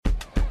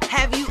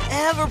Have you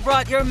ever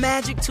brought your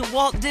magic to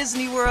Walt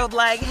Disney World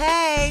like,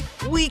 hey,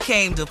 we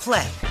came to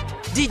play?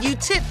 Did you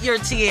tip your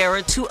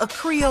tiara to a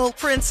Creole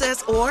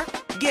princess or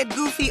get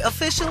goofy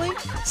officially?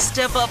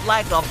 Step up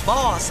like a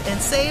boss and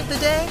save the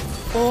day?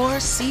 Or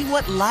see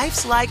what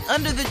life's like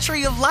under the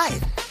tree of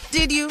life?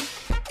 Did you?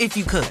 If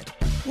you could.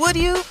 Would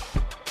you?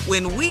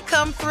 When we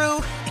come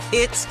through,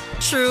 it's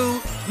true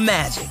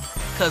magic.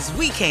 'Cause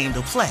we came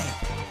to play.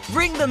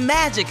 Bring the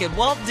magic at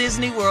Walt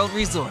Disney World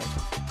Resort.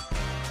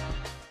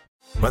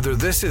 Whether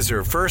this is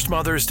her first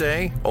Mother's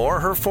Day or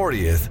her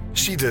 40th,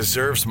 she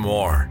deserves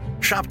more.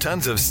 Shop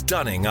tons of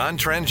stunning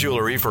on-trend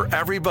jewelry for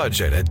every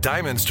budget at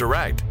Diamonds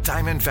Direct.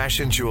 Diamond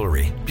fashion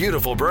jewelry,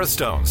 beautiful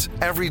birthstones,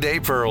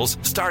 everyday pearls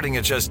starting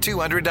at just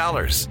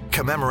 $200.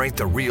 Commemorate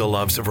the real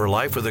loves of her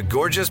life with a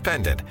gorgeous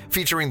pendant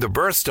featuring the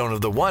birthstone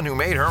of the one who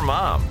made her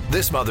mom.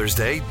 This Mother's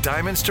Day,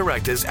 Diamonds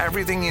Direct is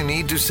everything you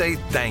need to say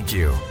thank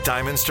you.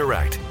 Diamonds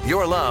Direct.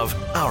 Your love,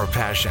 our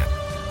passion.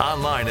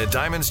 Online at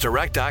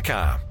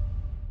diamondsdirect.com.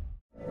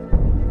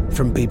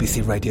 From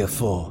BBC Radio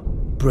 4,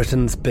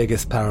 Britain's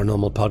biggest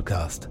paranormal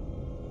podcast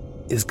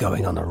is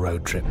going on a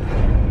road trip.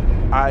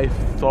 I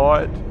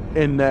thought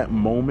in that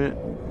moment,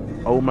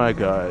 oh my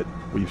God,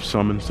 we've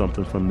summoned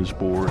something from this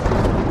board.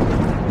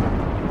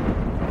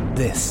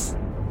 This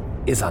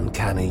is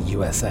Uncanny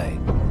USA.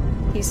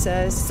 He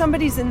says,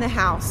 somebody's in the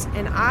house,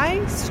 and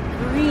I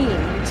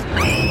screamed.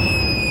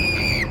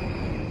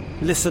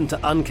 Listen to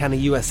Uncanny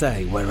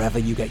USA wherever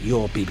you get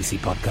your BBC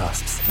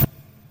podcasts,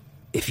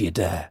 if you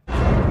dare.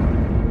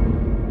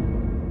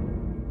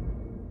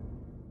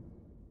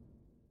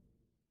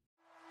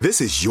 This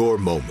is your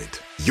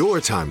moment, your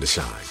time to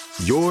shine,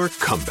 your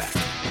comeback.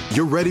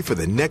 You're ready for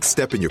the next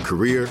step in your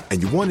career,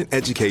 and you want an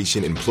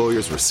education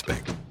employers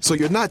respect. So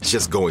you're not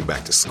just going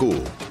back to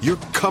school, you're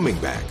coming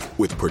back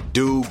with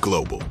Purdue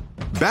Global.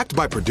 Backed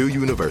by Purdue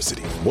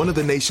University, one of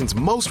the nation's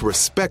most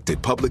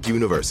respected public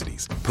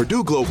universities,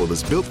 Purdue Global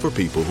is built for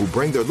people who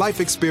bring their life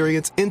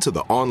experience into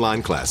the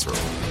online classroom.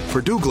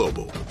 Purdue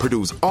Global,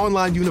 Purdue's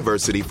online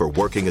university for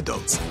working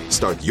adults.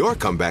 Start your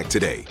comeback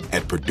today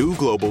at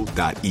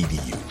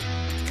purdueglobal.edu.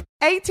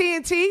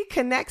 AT&T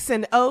connects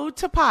an ode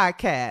to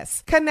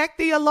podcasts. Connect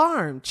the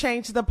alarm.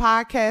 Change the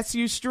podcast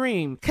you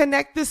stream.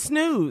 Connect the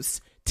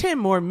snooze. 10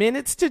 more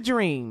minutes to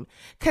dream.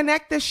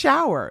 Connect the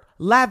shower.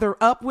 Lather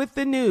up with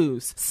the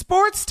news.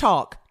 Sports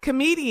talk,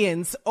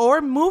 comedians,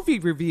 or movie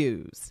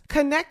reviews.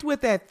 Connect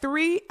with that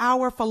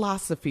 3-hour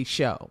philosophy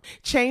show.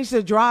 Change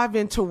the drive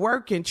into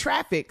work in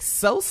traffic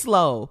so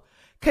slow.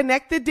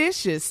 Connect the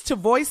dishes to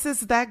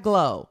voices that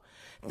glow.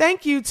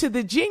 Thank you to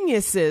the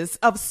geniuses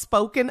of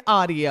spoken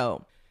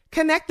audio.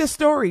 Connect the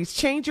stories,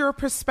 change your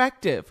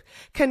perspective.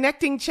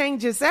 Connecting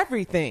changes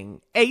everything.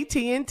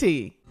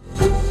 AT&T.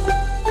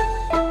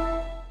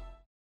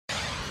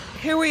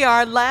 Here we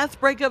are, last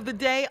break of the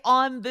day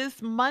on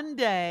this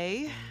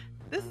Monday.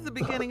 This is the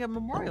beginning of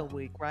Memorial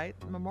Week, right?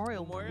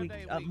 Memorial Week.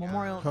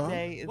 Memorial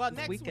Day is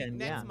this weekend.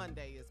 Next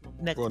Monday is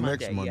Memorial.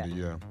 Next Monday,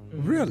 yeah.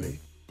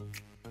 Really?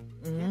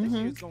 This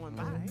year's going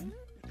by.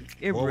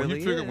 It well,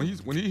 really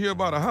is. When he hear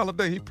about a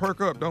holiday, he perk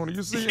up, don't he?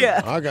 You see him?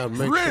 Yeah. I got to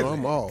make sure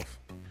I'm off.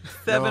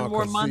 7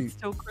 more months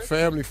till Christmas.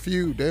 Family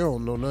Feud, they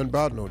don't know nothing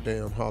about no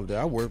damn holiday.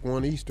 I worked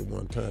one Easter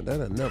one time. That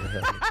had never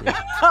happened to me.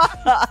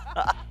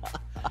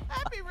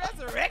 Happy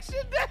Resurrection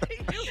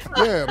Day.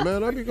 Yeah,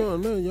 man, I be going,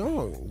 man,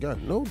 y'all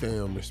got no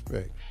damn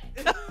respect.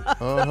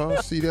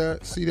 See that?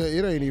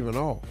 It ain't even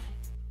off.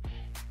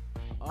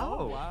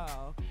 Oh,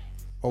 wow.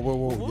 Oh, whoa.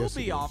 We'll yes,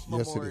 be off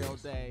yes, Memorial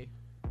Day.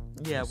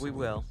 Yeah, we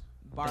will.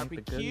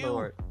 Barbecue. Thank the good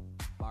Lord.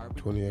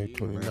 28,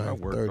 29, Man, I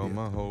worked 30. on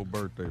my whole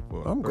birthday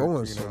for I'm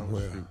going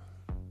somewhere.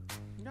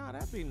 No,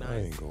 that'd be nice. I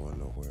ain't going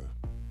nowhere.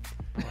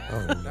 I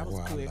don't know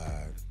why quick. I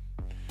lied.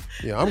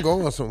 Yeah, I'm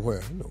going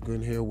somewhere. No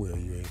good in hell where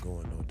you ain't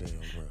going no damn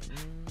where.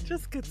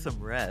 Just get some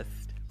rest.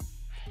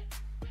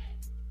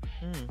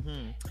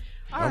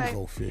 I'm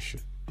go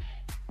fishing.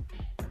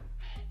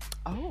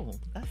 Oh,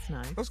 that's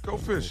nice. Let's go I'm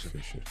fishing.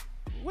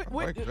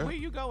 Where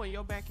you go in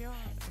your backyard?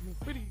 I mean,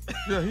 what do you...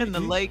 Yeah, In the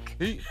lake.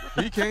 He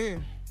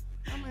can.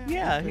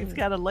 Yeah, he's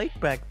got a lake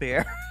back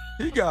there.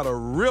 He got a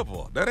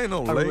river. That ain't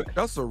no lake.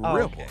 That's a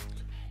river. Okay.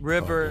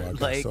 River, Oh, I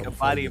got lake, something a for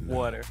body you of now.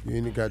 water. You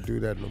ain't got to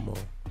do that no more.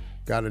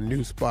 Got a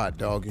new spot,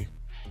 doggy.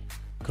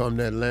 Come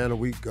to Atlanta,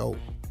 we go.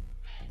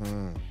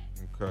 Okay.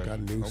 Got a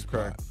new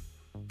spot.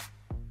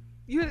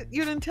 You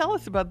didn't tell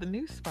us about the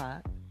new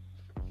spot.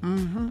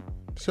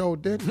 So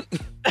didn't.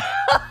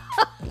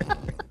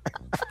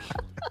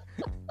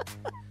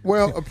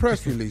 Well, a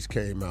press release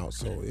came out,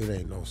 so it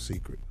ain't no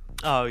secret.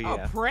 Oh,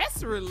 yeah. A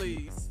press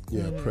release.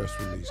 Yeah, a press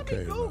release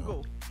came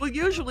out. Well,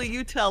 usually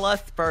you tell us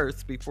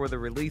first before the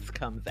release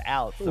comes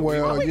out. So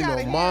Well, we you gotta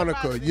know, hear Monica,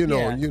 about it. you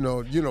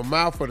know, Yeah.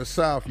 Mouth of the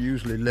South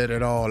usually let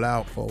it all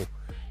out for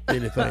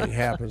anything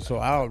happens. So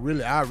I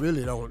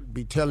really don't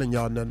be telling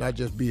y'all nothing. I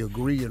just be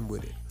agreeing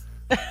with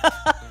it.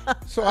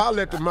 So I'll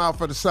let the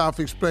Mouth of the South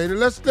explain it.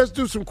 Let's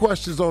do some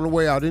questions on the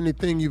way out.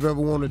 Anything you've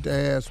ever wanted to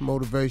ask,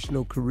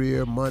 motivational,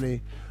 career,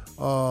 money,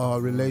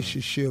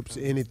 relationships,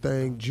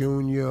 anything,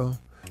 Junior,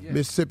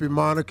 Mississippi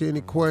Monica,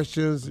 any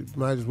questions?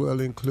 Might as well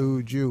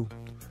include you.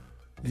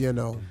 You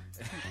know,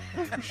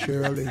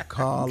 Shirley,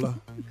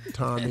 Carla,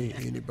 Tommy,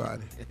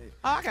 anybody.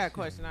 Oh, I got a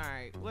question. All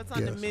right. What's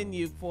on the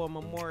menu for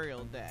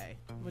Memorial Day?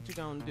 What you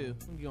going to do?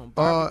 You gonna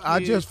barbecue?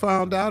 I just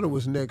found out it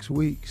was next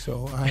week,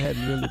 so I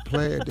hadn't really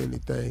planned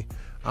anything.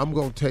 I'm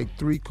going to take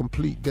 3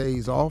 complete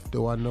days off,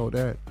 though, I know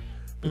that.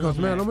 Because,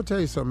 man, I'm going to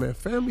tell you something, man.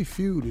 Family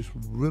Feud has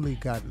really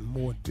gotten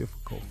more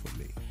difficult for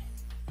me.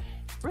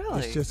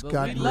 Really? It's just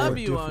gotten more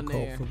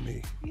difficult for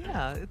me.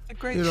 Yeah, it's a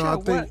great show.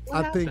 what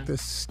I think the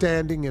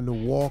standing and the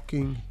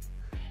walking,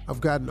 I've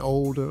gotten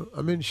older.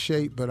 I'm in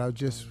shape, but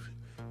it's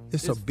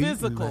a beating,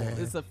 physical. man.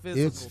 It's a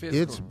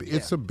physical.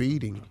 It's a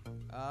beating.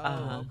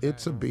 Okay.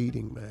 It's a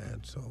beating,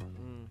 man. So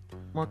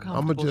more comfortable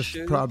I'm gonna just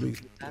shoes? probably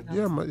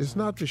it's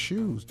not the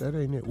shoes. That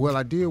ain't it. Well,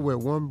 I did wear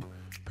one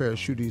pair of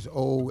shoes, these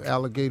old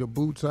alligator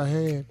boots I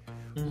had.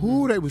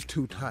 Ooh, they was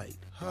too tight.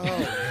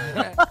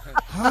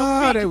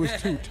 They was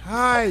too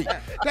tight.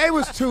 They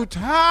was too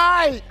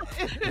tight.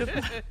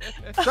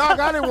 Dog,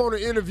 I didn't want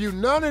to interview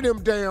none of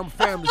them damn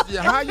families.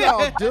 Yeah, how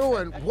y'all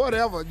doing?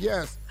 Whatever,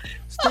 yes.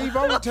 Steve,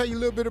 I want to tell you a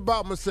little bit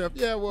about myself.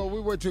 Yeah, well,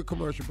 we went to a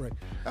commercial break.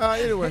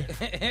 Anyway.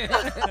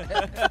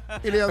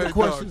 Any other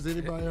questions?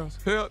 Anybody else?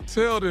 Tell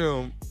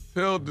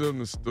them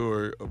the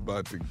story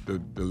about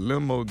the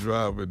limo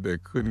driver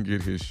that couldn't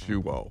get his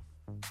shoe off.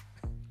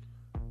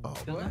 Oh,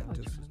 man.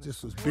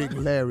 This was Big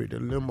Larry, the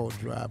limo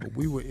driver.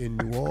 We were in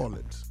New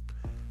Orleans.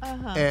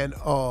 And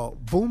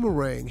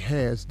Boomerang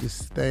has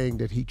this thing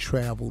that he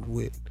traveled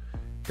with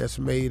that's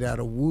made out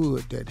of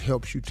wood that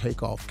helps you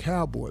take off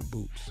cowboy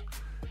boots.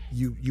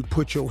 You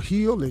put your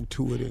heel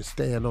into it and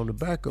stand on the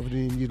back of it,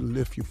 and you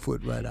lift your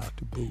foot right out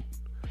the boot.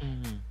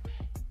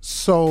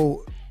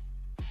 So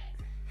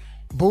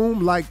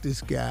Boom liked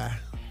this guy.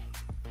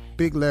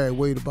 Big Larry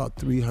weighed about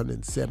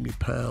 370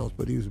 pounds,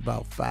 but he was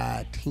about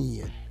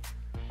 5'10".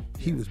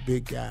 He was a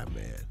big guy,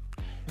 man.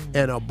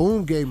 And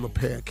Boom gave him a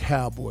pair of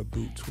cowboy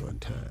boots one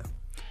time.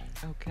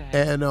 Okay.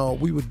 And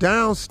we were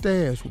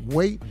downstairs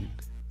waiting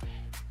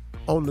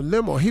on the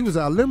limo. He was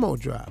our limo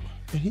driver,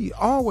 and he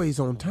always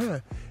on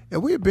time.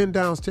 And we had been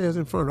downstairs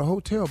in front of the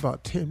hotel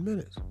about 10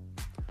 minutes.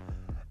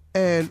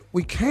 And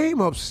we came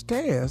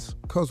upstairs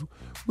because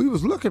we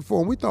was looking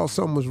for him. We thought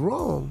something was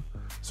wrong.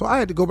 So I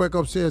had to go back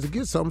upstairs to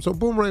get something. So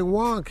Boomerang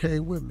Juan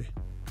came with me.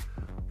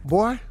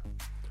 Boy,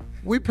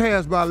 we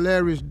passed by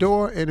Larry's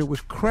door, and it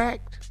was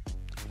cracked.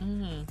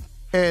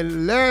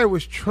 And Larry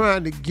was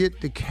trying to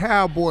get the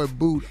cowboy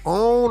boot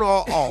on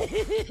or off.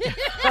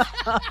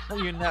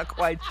 You're not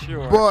quite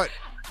sure. But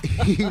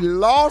he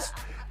lost,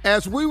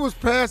 as we was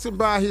passing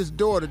by his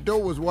door, the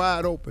door was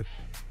wide open.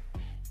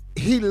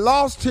 He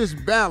lost his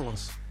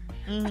balance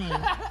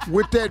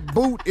with that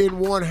boot in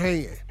one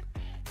hand.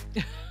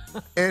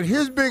 And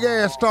his big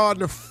ass started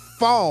to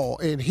fall,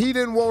 and he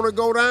didn't want to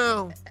go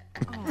down.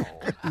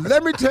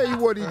 Let me tell you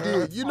what he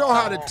did. You know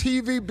how the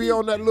TV be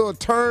on that little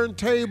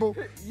turntable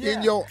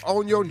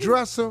on your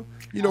dresser,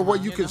 where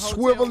you can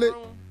swivel it?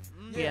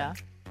 Yeah.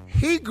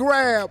 He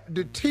grabbed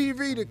the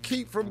TV to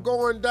keep from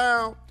going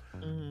down,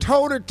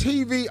 tore the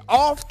TV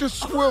off the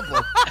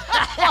swivel,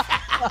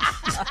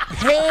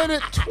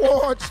 headed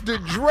towards the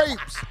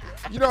drapes.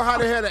 You know how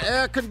they had an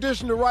air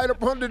conditioner right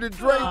up under the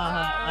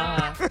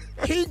drapes?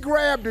 He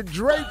grabbed the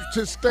drapes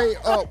to stay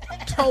up,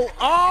 tore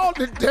all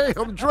the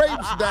damn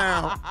drapes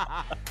down.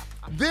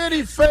 Then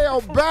he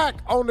fell back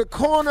on the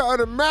corner of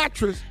the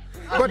mattress,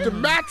 but the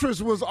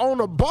mattress was on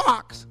a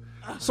box.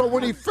 So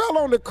when he fell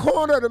on the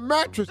corner of the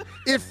mattress,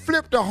 it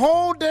flipped the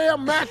whole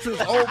damn mattress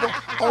over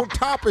on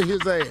top of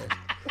his ass.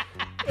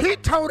 He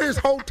tore his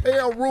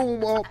hotel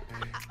room up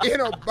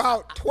in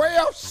about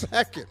 12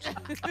 seconds.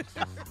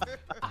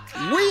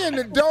 We in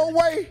the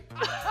doorway.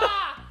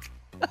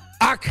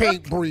 I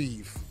can't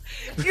breathe.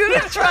 You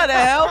didn't try to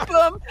help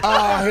him?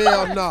 Oh,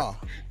 hell no.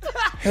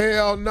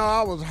 Hell no,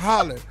 I was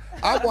hollering.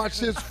 I watched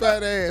his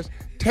fat ass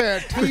tear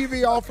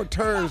TV off a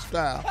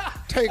turnstile,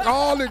 take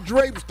all the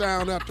drapes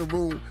down out the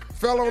room,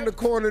 fell on the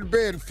corner of the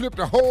bed, and flipped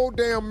the whole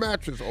damn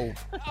mattress over.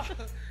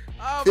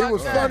 It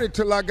was funny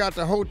till I got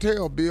the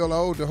hotel bill. I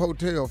owed the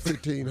hotel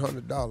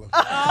 $1,500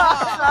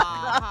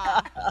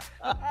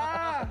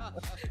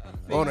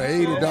 on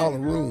an $80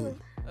 room.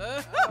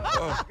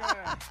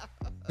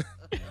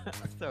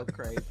 So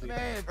crazy.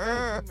 Man.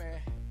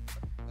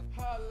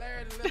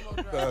 Larry the limo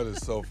driver. That is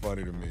so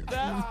funny to me.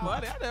 That's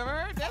funny. I never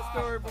heard that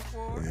story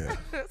before. Yeah.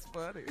 That's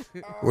funny.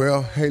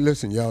 Well, hey,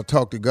 listen, y'all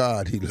talk to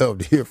God. He'd love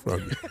to hear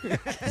from you.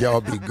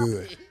 Y'all be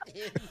good.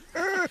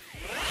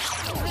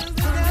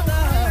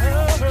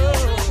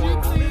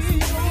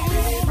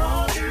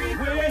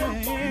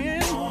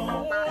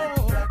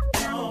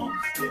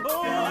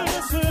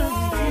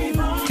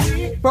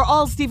 For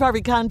all Steve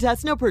Harvey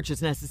contests, no purchase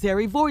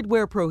necessary, void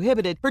where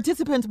prohibited.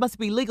 Participants must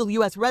be legal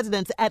U.S.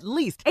 residents at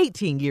least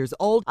 18 years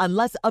old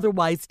unless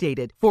otherwise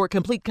stated. For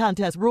complete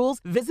contest rules,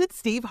 visit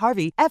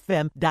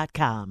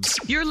SteveHarveyFM.com.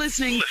 You're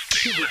listening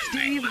to the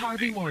Steve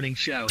Harvey Morning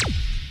Show.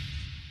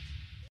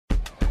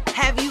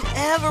 Have you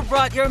ever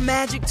brought your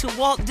magic to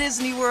Walt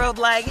Disney World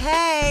like,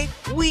 hey,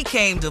 we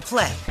came to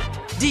play?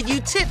 Did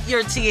you tip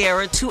your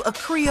tiara to a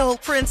Creole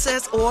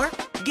princess or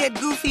get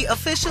goofy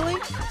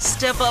officially?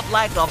 Step up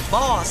like a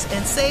boss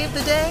and save the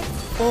day?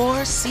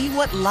 Or see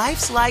what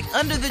life's like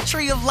under the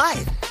tree of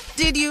life?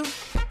 Did you?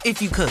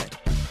 If you could.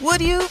 Would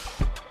you?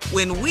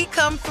 When we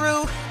come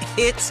through,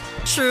 it's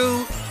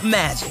true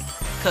magic.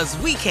 'Cause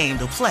we came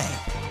to play.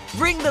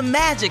 Bring the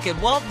magic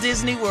at Walt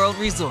Disney World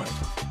Resort.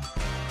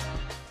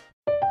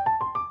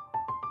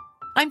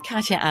 I'm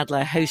Katya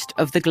Adler, host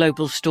of The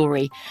Global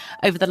Story.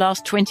 Over the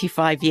last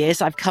 25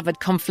 years, I've covered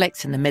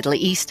conflicts in the Middle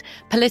East,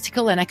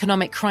 political and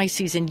economic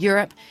crises in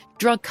Europe,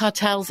 drug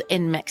cartels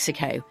in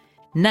Mexico.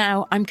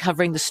 Now I'm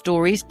covering the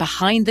stories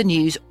behind the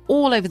news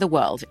all over the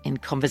world in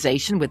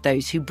conversation with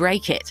those who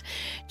break it.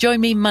 Join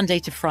me Monday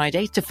to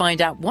Friday to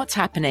find out what's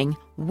happening,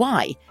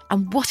 why,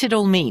 and what it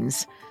all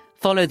means.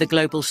 Follow The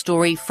Global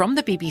Story from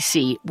the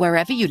BBC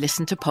wherever you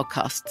listen to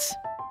podcasts.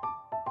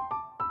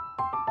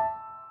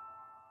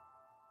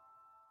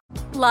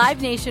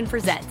 Live Nation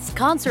presents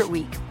Concert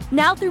Week.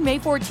 Now through May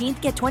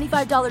 14th, get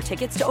 $25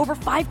 tickets to over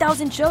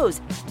 5,000 shows.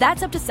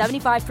 That's up to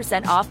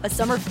 75% off a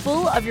summer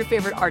full of your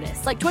favorite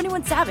artists like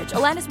 21 Savage,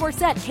 Alanis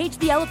Morissette, Cage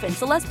the Elephant,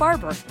 Celeste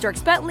Barber,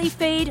 Dierks Bentley,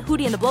 Fade,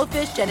 Hootie and the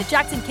Blowfish, Janet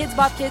Jackson, Kids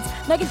Bop Kids,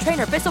 Meghan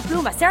Trainor, Peso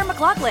Pluma, Sarah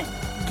McLachlan.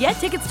 Get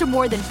tickets to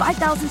more than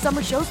 5,000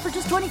 summer shows for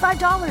just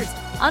 $25.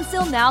 On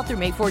sale now through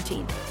May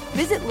 14th.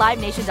 Visit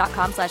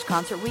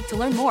LiveNation.com/Concert Week to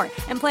learn more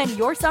and plan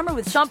your summer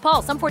with Sean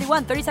Paul, Sum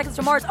 41, 30 Seconds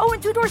to Mars,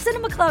 and Two Door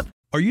Cinema Club.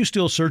 Are you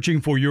still searching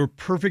for your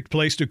perfect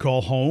place to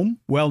call home?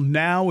 Well,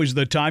 now is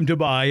the time to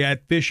buy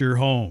at Fisher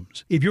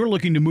Homes. If you're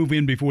looking to move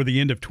in before the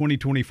end of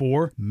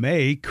 2024,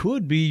 May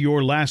could be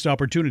your last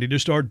opportunity to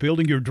start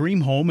building your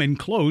dream home and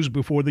close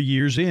before the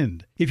year's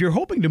end. If you're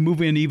hoping to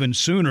move in even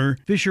sooner,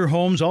 Fisher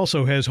Homes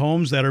also has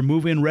homes that are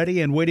move-in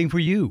ready and waiting for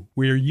you,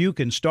 where you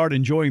can start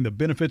enjoying the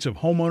benefits of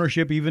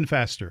homeownership even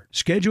faster.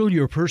 Schedule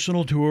your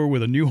personal tour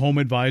with a new home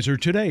advisor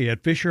today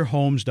at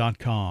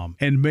FisherHomes.com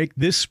and make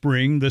this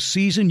spring the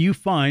season you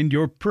find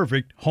your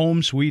perfect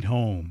home sweet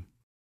home.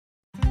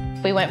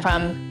 We went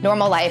from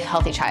normal life,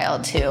 healthy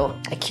child to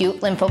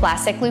acute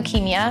lymphoblastic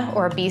leukemia,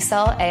 or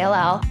B-cell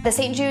ALL. The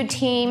St. Jude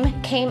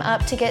team came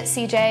up to get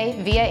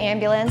CJ via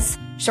ambulance.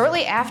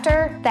 Shortly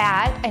after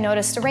that, I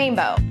noticed a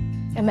rainbow.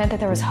 It meant that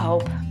there was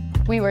hope.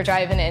 We were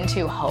driving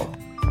into hope.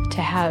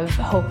 To have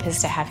hope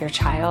is to have your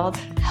child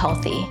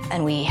healthy,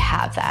 and we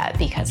have that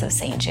because of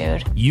St.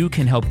 Jude. You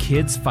can help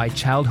kids fight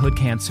childhood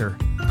cancer.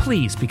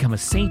 Please become a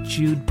St.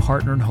 Jude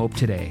Partner in Hope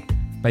today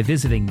by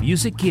visiting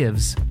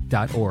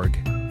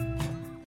musicgives.org.